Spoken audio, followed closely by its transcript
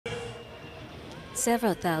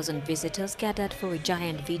Several thousand visitors gathered for a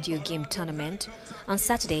giant video game tournament on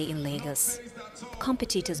Saturday in Lagos.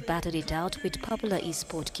 Competitors battled it out with popular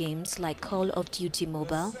eSport games like Call of Duty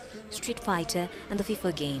Mobile, Street Fighter and the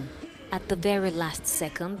FIFA game. At the very last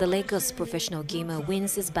second, the Lagos professional gamer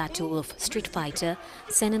wins his battle of Street Fighter,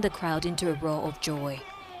 sending the crowd into a roar of joy.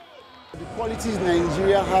 The qualities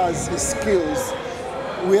Nigeria has is skills.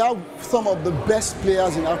 We have some of the best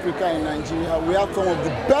players in Africa in Nigeria. We have some of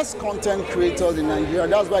the best content creators in Nigeria.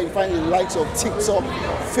 That's why you find the likes of TikTok,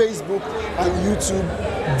 Facebook, and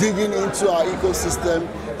YouTube digging into our ecosystem.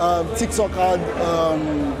 TikTok had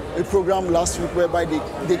a program last week whereby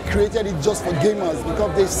they created it just for gamers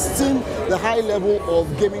because they've seen the high level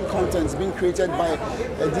of gaming content being created by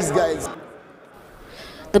these guys.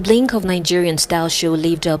 The Blink of Nigerian-style show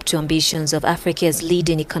lived up to ambitions of Africa's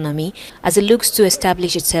leading economy as it looks to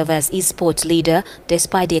establish itself as eSports leader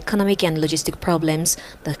despite the economic and logistic problems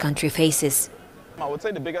the country faces. I would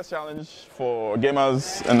say the biggest challenge for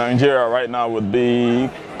gamers in Nigeria right now would be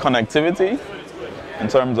connectivity. In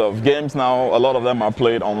terms of games now, a lot of them are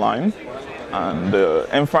played online, and the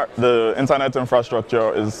internet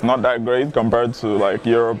infrastructure is not that great compared to like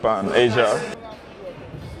Europe and Asia.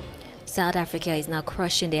 South Africa is now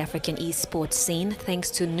crushing the African esports scene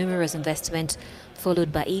thanks to numerous investments,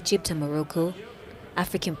 followed by Egypt and Morocco.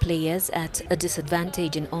 African players at a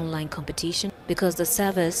disadvantage in online competition because the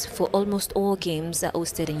servers for almost all games are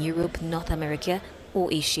hosted in Europe, North America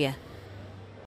or Asia.